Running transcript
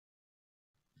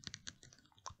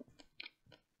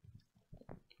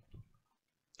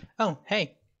Oh,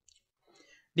 hey.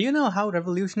 Do you know how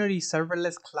revolutionary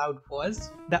serverless cloud was?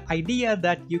 The idea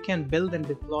that you can build and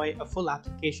deploy a full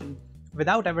application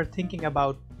without ever thinking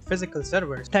about physical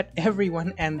servers, that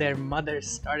everyone and their mothers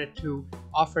started to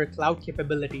offer cloud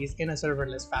capabilities in a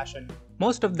serverless fashion.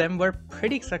 Most of them were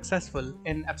pretty successful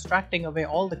in abstracting away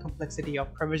all the complexity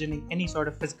of provisioning any sort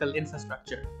of physical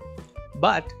infrastructure.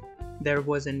 But there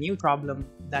was a new problem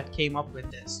that came up with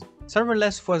this.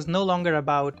 Serverless was no longer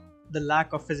about the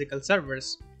lack of physical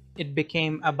servers. It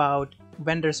became about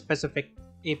vendor-specific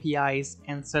APIs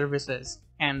and services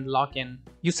and lock-in.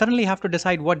 You suddenly have to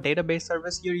decide what database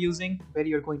service you're using, where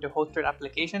you're going to host your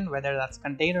application, whether that's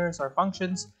containers or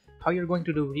functions, how you're going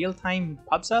to do real-time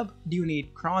pub/sub. Do you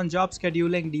need cron job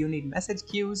scheduling? Do you need message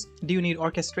queues? Do you need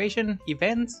orchestration,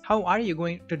 events? How are you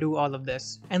going to do all of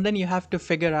this? And then you have to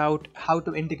figure out how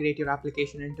to integrate your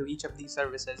application into each of these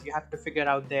services. You have to figure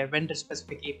out their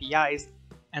vendor-specific APIs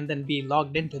and then be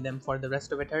logged into them for the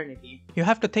rest of eternity. You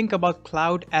have to think about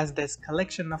cloud as this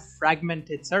collection of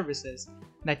fragmented services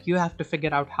that you have to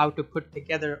figure out how to put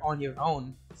together on your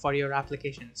own for your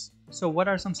applications. So what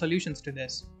are some solutions to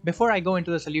this? Before I go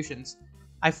into the solutions,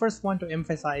 I first want to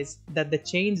emphasize that the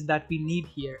change that we need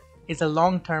here is a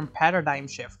long-term paradigm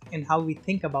shift in how we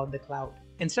think about the cloud.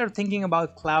 Instead of thinking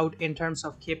about cloud in terms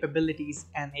of capabilities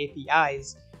and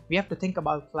APIs, we have to think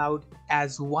about cloud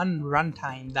as one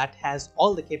runtime that has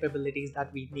all the capabilities that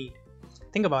we need.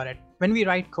 Think about it. When we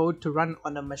write code to run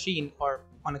on a machine or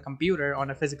on a computer on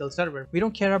a physical server, we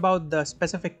don't care about the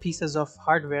specific pieces of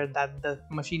hardware that the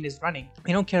machine is running.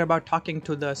 We don't care about talking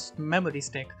to the memory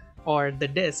stick or the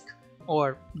disk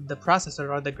or the processor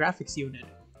or the graphics unit.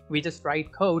 We just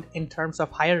write code in terms of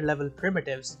higher level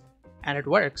primitives and it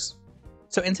works.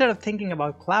 So instead of thinking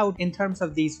about cloud in terms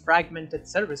of these fragmented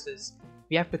services,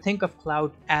 we have to think of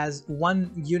cloud as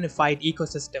one unified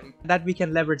ecosystem that we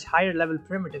can leverage higher level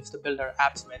primitives to build our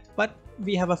apps with. But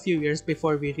we have a few years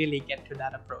before we really get to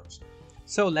that approach.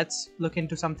 So let's look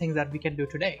into some things that we can do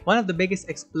today. One of the biggest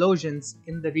explosions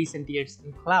in the recent years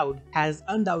in cloud has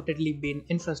undoubtedly been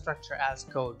infrastructure as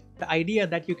code. The idea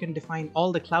that you can define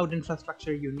all the cloud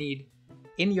infrastructure you need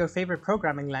in your favorite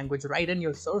programming language right in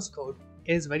your source code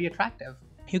is very attractive.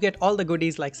 You get all the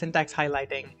goodies like syntax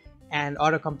highlighting and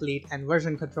autocomplete and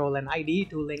version control and IDE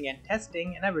tooling and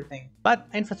testing and everything. But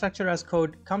infrastructure as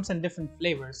code comes in different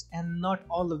flavors and not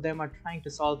all of them are trying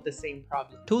to solve the same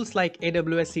problem. Tools like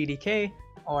AWS CDK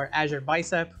or Azure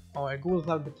Bicep or Google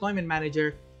Cloud Deployment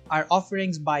Manager are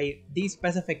offerings by these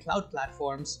specific cloud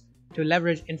platforms to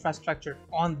leverage infrastructure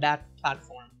on that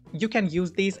platform. You can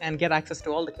use these and get access to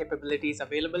all the capabilities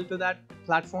available to that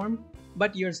platform,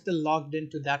 but you're still logged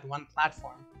into that one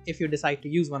platform if you decide to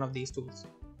use one of these tools.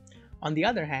 On the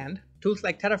other hand, tools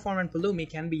like Terraform and Pulumi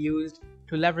can be used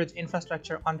to leverage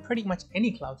infrastructure on pretty much any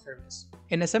cloud service.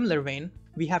 In a similar vein,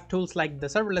 we have tools like the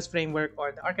Serverless framework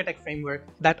or the Architect framework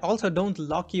that also don't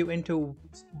lock you into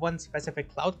one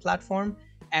specific cloud platform,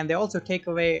 and they also take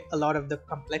away a lot of the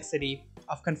complexity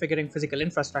of configuring physical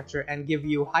infrastructure and give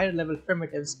you higher level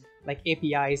primitives like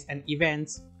APIs and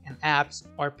events and apps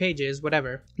or pages,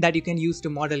 whatever, that you can use to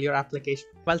model your application,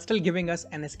 while still giving us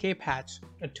an escape hatch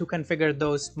to configure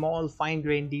those small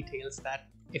fine-grained details that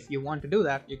if you want to do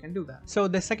that, you can do that. So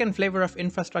the second flavor of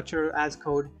infrastructure as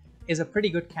code is a pretty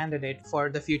good candidate for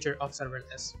the future of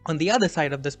serverless. On the other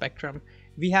side of the spectrum,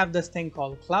 we have this thing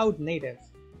called cloud native.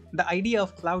 The idea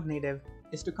of cloud native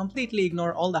is to completely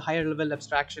ignore all the higher level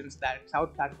abstractions that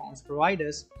cloud platforms provide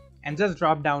us and just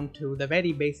drop down to the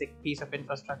very basic piece of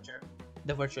infrastructure,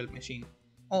 the virtual machine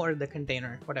or the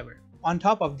container, whatever. On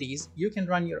top of these, you can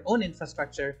run your own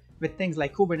infrastructure with things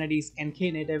like Kubernetes and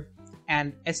Knative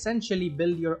and essentially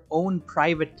build your own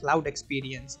private cloud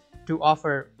experience to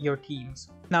offer your teams.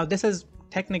 Now, this is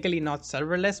technically not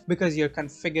serverless because you're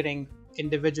configuring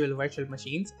individual virtual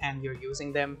machines and you're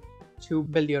using them to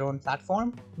build your own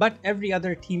platform, but every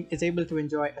other team is able to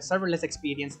enjoy a serverless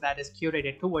experience that is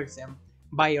curated towards them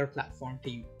by your platform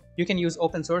team. You can use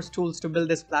open source tools to build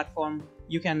this platform,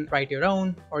 you can write your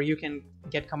own, or you can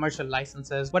get commercial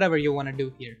licenses, whatever you want to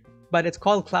do here. But it's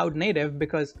called cloud native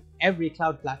because every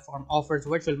cloud platform offers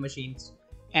virtual machines,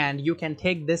 and you can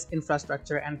take this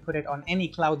infrastructure and put it on any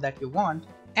cloud that you want,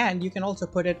 and you can also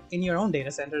put it in your own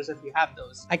data centers if you have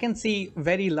those. I can see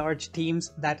very large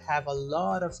teams that have a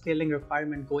lot of scaling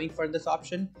requirement going for this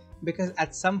option because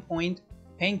at some point,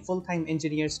 paying full-time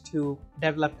engineers to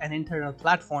develop an internal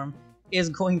platform is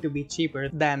going to be cheaper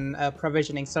than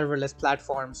provisioning serverless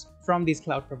platforms from these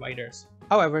cloud providers.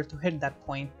 However, to hit that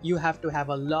point, you have to have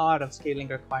a lot of scaling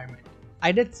requirement.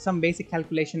 I did some basic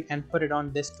calculation and put it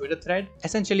on this Twitter thread.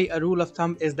 Essentially, a rule of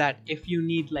thumb is that if you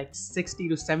need like 60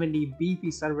 to 70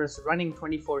 BP servers running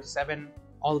 24/7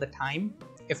 all the time,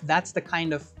 if that's the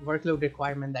kind of workload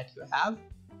requirement that you have,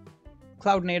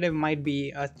 cloud native might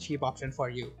be a cheap option for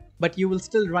you. But you will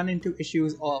still run into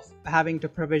issues of having to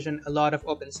provision a lot of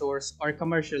open source or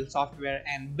commercial software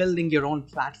and building your own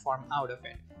platform out of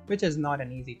it, which is not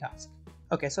an easy task.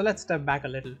 Okay, so let's step back a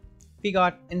little. We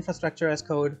got infrastructure as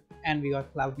code and we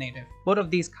got cloud native. Both of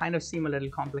these kind of seem a little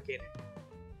complicated.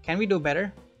 Can we do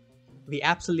better? We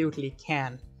absolutely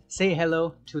can. Say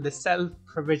hello to the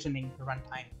self-provisioning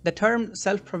runtime. The term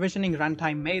self-provisioning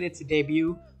runtime made its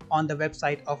debut on the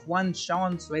website of one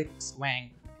Sean Swix Wang.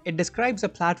 It describes a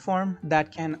platform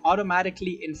that can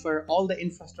automatically infer all the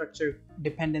infrastructure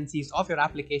dependencies of your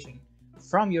application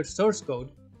from your source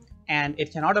code, and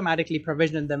it can automatically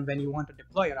provision them when you want to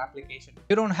deploy your application.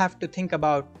 You don't have to think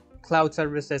about cloud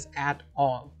services at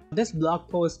all. This blog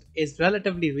post is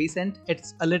relatively recent.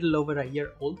 It's a little over a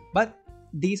year old, but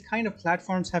these kind of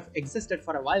platforms have existed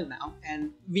for a while now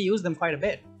and we use them quite a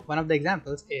bit. One of the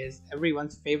examples is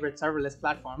everyone's favorite serverless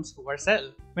platforms,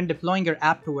 Vercel. When deploying your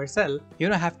app to Vercel, you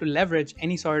don't have to leverage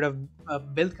any sort of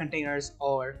build containers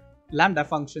or Lambda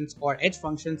functions or edge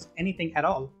functions, anything at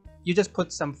all. You just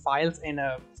put some files in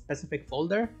a specific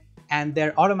folder and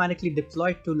they're automatically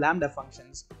deployed to Lambda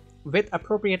functions with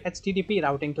appropriate HTTP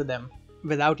routing to them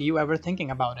without you ever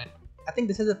thinking about it. I think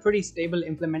this is a pretty stable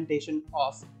implementation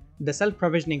of the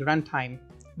self-provisioning runtime,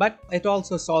 but it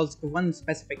also solves one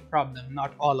specific problem,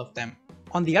 not all of them.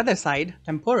 On the other side,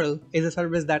 Temporal is a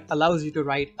service that allows you to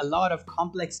write a lot of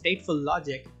complex stateful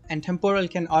logic, and Temporal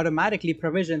can automatically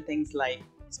provision things like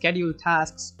schedule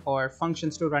tasks or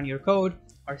functions to run your code,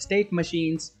 or state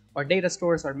machines, or data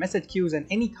stores or message queues, and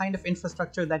any kind of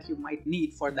infrastructure that you might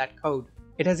need for that code.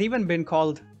 It has even been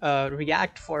called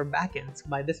React for backends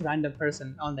by this random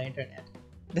person on the internet.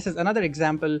 This is another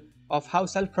example of how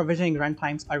self-provisioning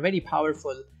runtimes are very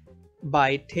powerful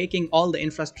by taking all the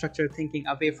infrastructure thinking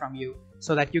away from you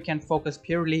so that you can focus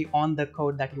purely on the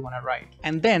code that you want to write.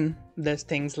 And then there's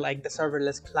things like the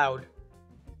serverless cloud.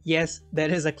 Yes, there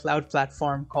is a cloud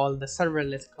platform called the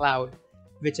Serverless Cloud,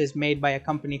 which is made by a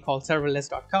company called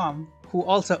Serverless.com, who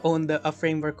also own a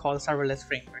framework called Serverless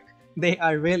Framework. They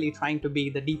are really trying to be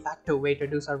the de facto way to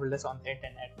do serverless on the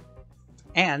internet.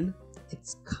 And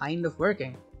it's kind of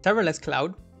working. Serverless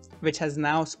Cloud, which has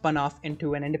now spun off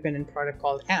into an independent product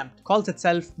called AMP, calls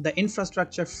itself the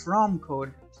Infrastructure from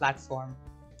Code platform.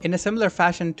 In a similar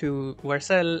fashion to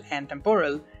Vercel and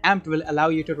Temporal, AMP will allow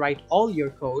you to write all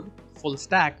your code, full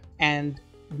stack, and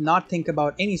not think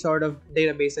about any sort of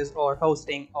databases or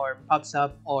hosting or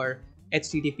PubSub or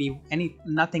HTTP,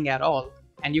 nothing at all.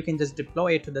 And you can just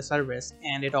deploy it to the service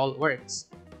and it all works.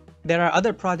 There are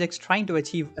other projects trying to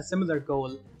achieve a similar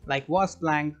goal like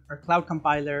Wasplang or Cloud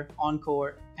Compiler,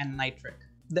 Encore, and Nitric.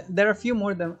 There are a few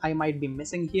more that I might be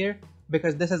missing here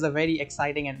because this is a very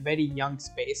exciting and very young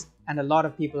space and a lot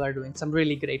of people are doing some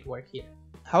really great work here.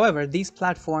 However, these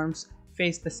platforms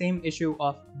face the same issue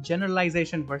of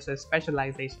generalization versus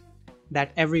specialization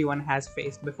that everyone has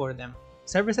faced before them.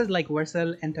 Services like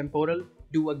Vercel and Temporal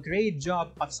do a great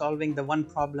job of solving the one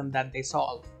problem that they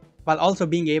solve, while also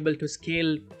being able to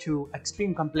scale to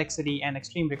extreme complexity and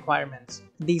extreme requirements.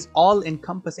 These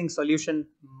all-encompassing solution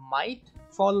might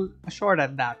fall short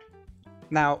at that.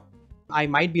 Now, I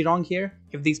might be wrong here.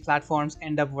 If these platforms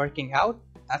end up working out,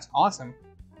 that's awesome.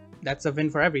 That's a win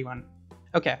for everyone.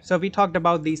 Okay, so we talked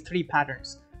about these three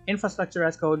patterns: infrastructure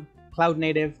as code, cloud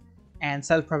native, and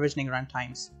self-provisioning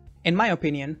runtimes. In my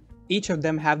opinion, each of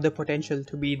them have the potential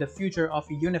to be the future of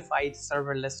unified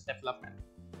serverless development.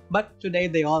 But today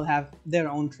they all have their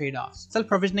own trade-offs.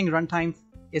 Self-provisioning runtime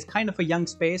is kind of a young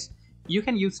space. You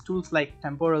can use tools like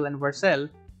Temporal and Vercel,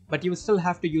 but you still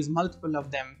have to use multiple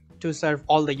of them to serve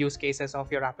all the use cases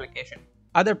of your application.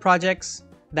 Other projects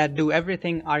that do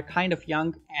everything are kind of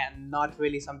young and not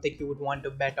really something you would want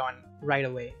to bet on right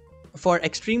away. For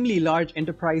extremely large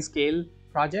enterprise scale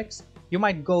projects, you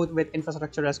might go with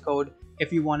infrastructure as code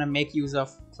if you want to make use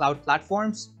of cloud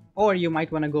platforms, or you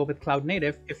might want to go with cloud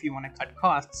native if you want to cut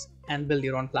costs and build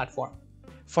your own platform.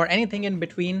 For anything in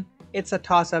between, it's a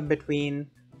toss-up between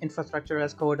infrastructure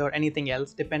as code or anything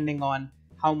else, depending on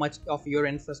how much of your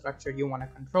infrastructure you want to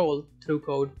control through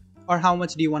code, or how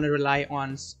much do you want to rely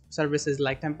on services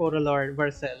like Temporal or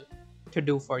Vercel to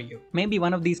do for you. Maybe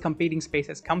one of these competing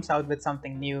spaces comes out with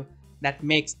something new that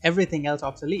makes everything else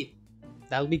obsolete.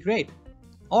 That'll be great.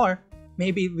 Or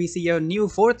maybe we see a new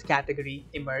fourth category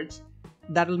emerge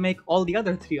that'll make all the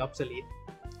other three obsolete.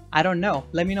 I don't know.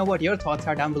 Let me know what your thoughts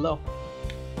are down below.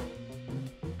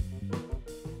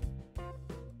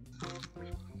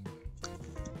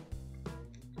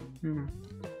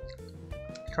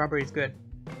 Strawberries good.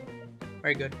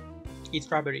 Very good. Eat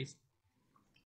strawberries.